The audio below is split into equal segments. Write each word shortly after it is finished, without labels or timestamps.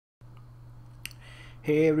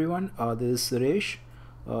Hey everyone, this is Suresh.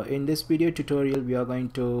 In this video tutorial we are going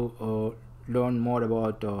to learn more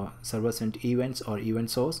about server-sent events or event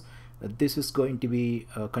source. This is going to be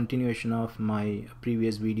a continuation of my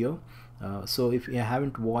previous video. So if you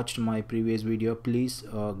haven't watched my previous video, please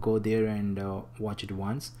go there and watch it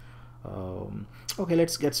once. Okay,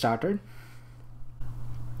 let's get started.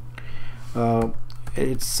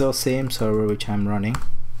 It's the same server which I'm running,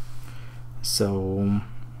 so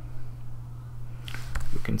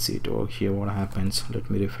you can see it over here. What happens, let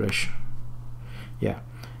me refresh. Yeah,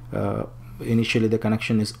 initially the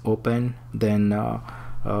connection is open, then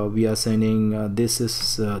we are sending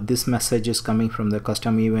this message is coming from the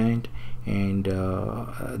custom event, and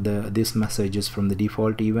this message is from the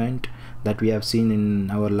default event that we have seen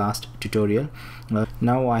in our last tutorial.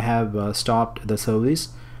 Now I have stopped the service.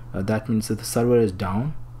 That means that the server is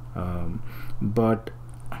down, but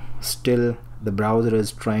still the browser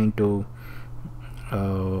is trying to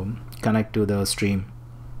connect to the stream.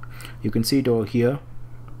 You can see it over here.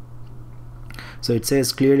 So it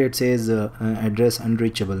says clearly, it says address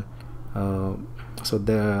unreachable. So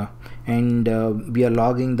we are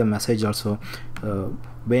logging the message also.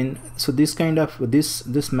 So this kind of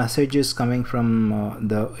this message is coming from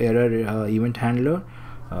the error event handler.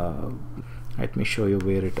 Let me show you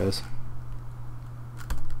where it is.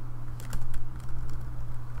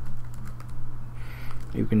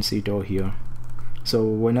 You can see it over here. So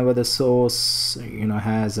whenever the source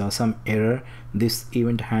has some error, this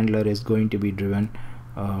event handler is going to be driven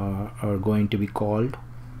or going to be called.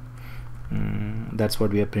 That's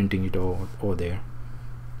what we are printing it over there.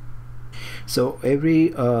 So every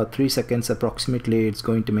 3 seconds approximately it's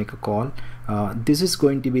going to make a call. This is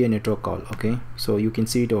going to be a network call. Okay, so you can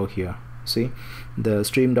see it over here. See, the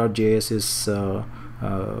stream.js is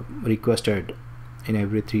requested in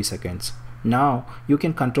every 3 seconds. Now you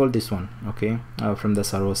can control this one, okay, from the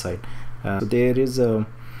server side. So there is a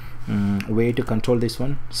way to control this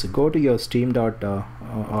one. So go to your stream or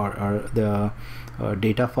the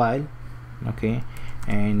data file, okay,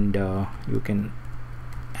 and you can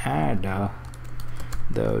add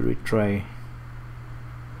the retry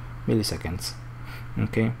milliseconds.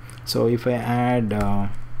 Okay, so if I add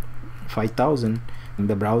 5000,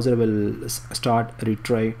 the browser will start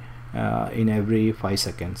retry in every 5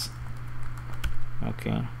 seconds.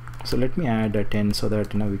 Okay, so let me add a 10 so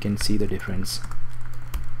that we can see the difference.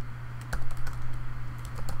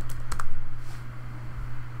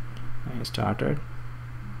 I started.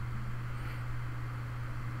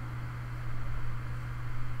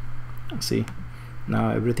 See,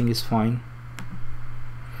 now everything is fine.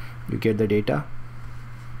 You get the data.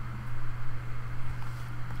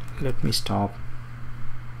 Let me stop.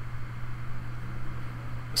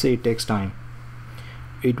 See, it takes time.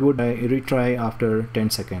 It would retry after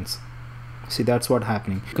 10 seconds. See, that's what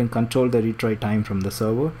happening. You can control the retry time from the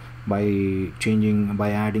server by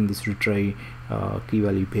adding this retry key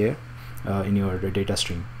value pair in your data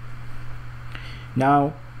stream.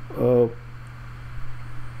 Now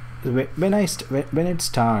when it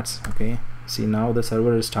starts, okay, see, now the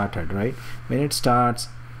server is started, right? When it starts,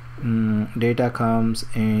 data comes,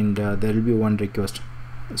 and there will be one request,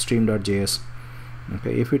 stream.js.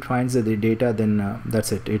 Okay, if it finds the data, then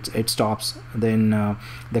that's it. It stops. Then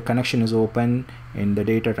the connection is open and the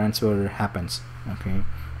data transfer happens. Okay,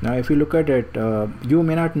 now if you look at it, you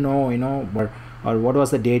may not know, or what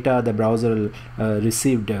was the data the browser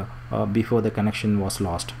received before the connection was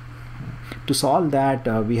lost. To solve that,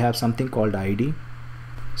 we have something called ID.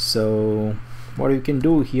 So what you can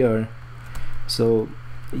do here, so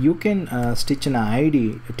you can stitch an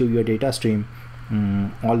ID to your data stream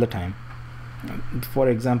all the time. For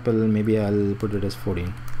example, maybe I'll put it as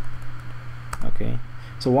 14. Okay,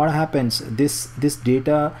 so what happens, this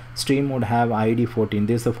data stream would have ID 14.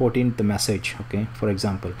 This is the 14th message, okay, for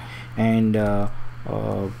example, and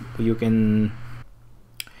you can,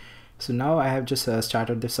 so now I have just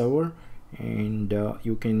started the server, and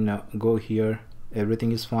you can go here.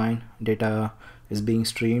 Everything is fine. Data is being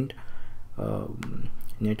streamed.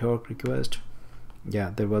 Network request,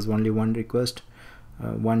 yeah, there was only one request,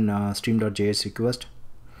 one stream.js request.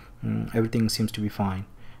 Everything seems to be fine.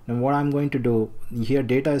 Now what I'm going to do here,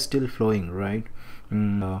 data is still flowing, right?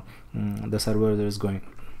 The server is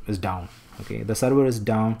down. Okay, the server is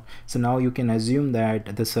down. So now you can assume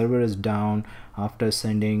that the server is down after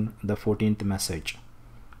sending the 14th message.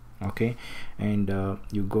 Okay, and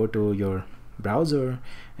you go to your browser.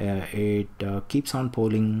 It keeps on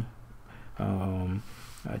polling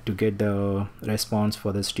to get the response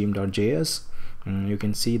for the stream.js. You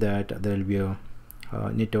can see that there will be a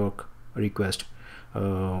network request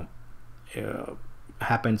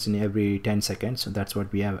happens in every 10 seconds. So that's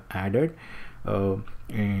what we have added.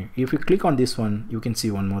 If you click on this one, you can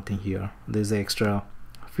see one more thing here. There's an extra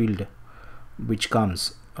field which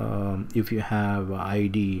comes if you have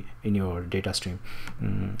ID in your data stream.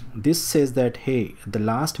 This says that, hey, the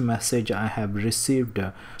last message I have received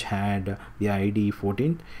had the ID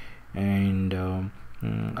 14, and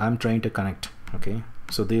I'm trying to connect. Okay,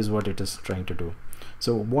 so this is what it is trying to do.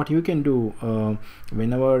 So what you can do,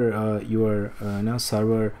 whenever your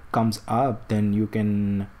server comes up, then you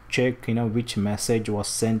can check which message was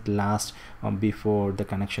sent last before the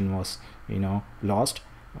connection was lost.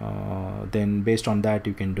 Then based on that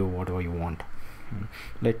you can do whatever you want.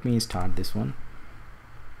 Let me start this one,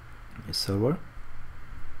 server.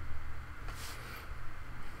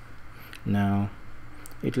 Now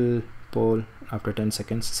it will poll after 10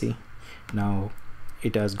 seconds. See, now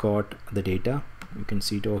it has got the data. You can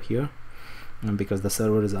see it over here, because the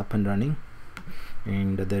server is up and running,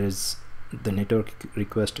 and there is the network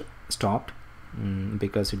request stopped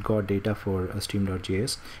because it got data for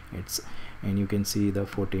stream.js. And you can see the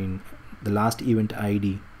 14, the last event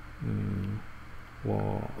ID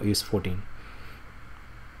is 14.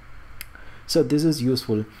 So this is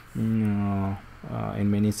useful in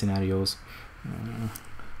many scenarios.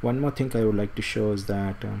 One more thing I would like to show is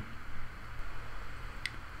that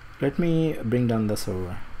let me bring down the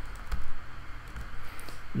server.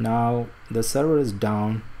 Now the server is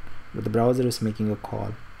down, but the browser is making a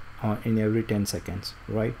call in every 10 seconds,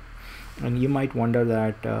 right? And you might wonder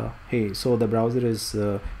that hey, so the browser is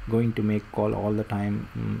going to make call all the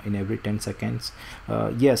time in every 10 seconds.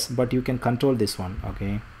 Yes, but you can control this one,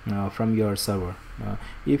 okay, from your server.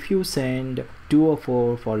 If you send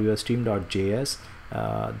 204 for your stream.js,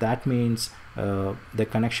 that means the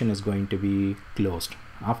connection is going to be closed.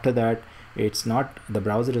 After that, it's not, the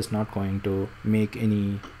browser is not going to make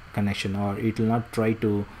any connection, or it will not try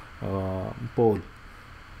to poll.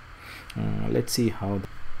 Let's see how.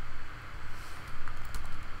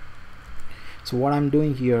 So what I'm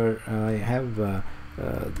doing here, I have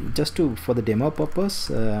just for the demo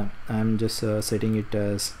purpose, I'm just setting it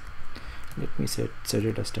as, let me set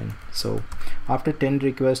it as 10. So after 10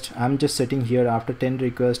 requests, I'm just setting here, after 10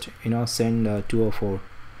 requests, send 204.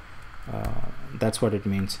 That's what it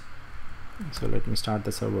means. So let me start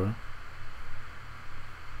the server,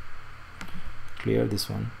 clear this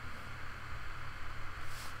one.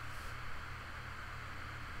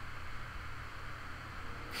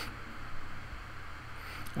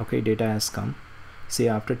 Okay, data has come. See,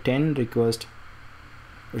 after 10 requests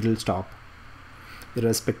it will stop,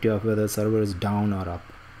 irrespective of whether the server is down or up.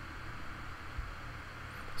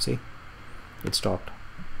 See, it stopped.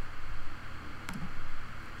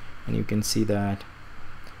 And you can see that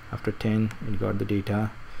after 10 it got the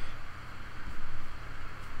data,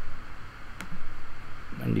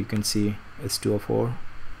 and you can see it's 204.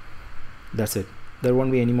 That's it. There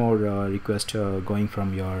won't be any more request going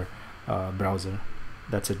from your browser.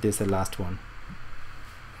 That's it. This is the last one.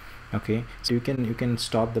 Okay, so you can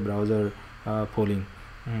stop the browser polling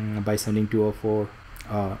by sending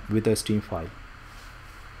 204 with a stream file.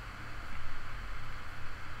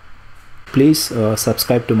 Please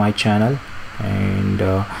subscribe to my channel, and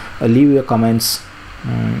leave your comments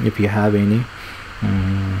if you have any.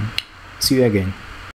 See you again.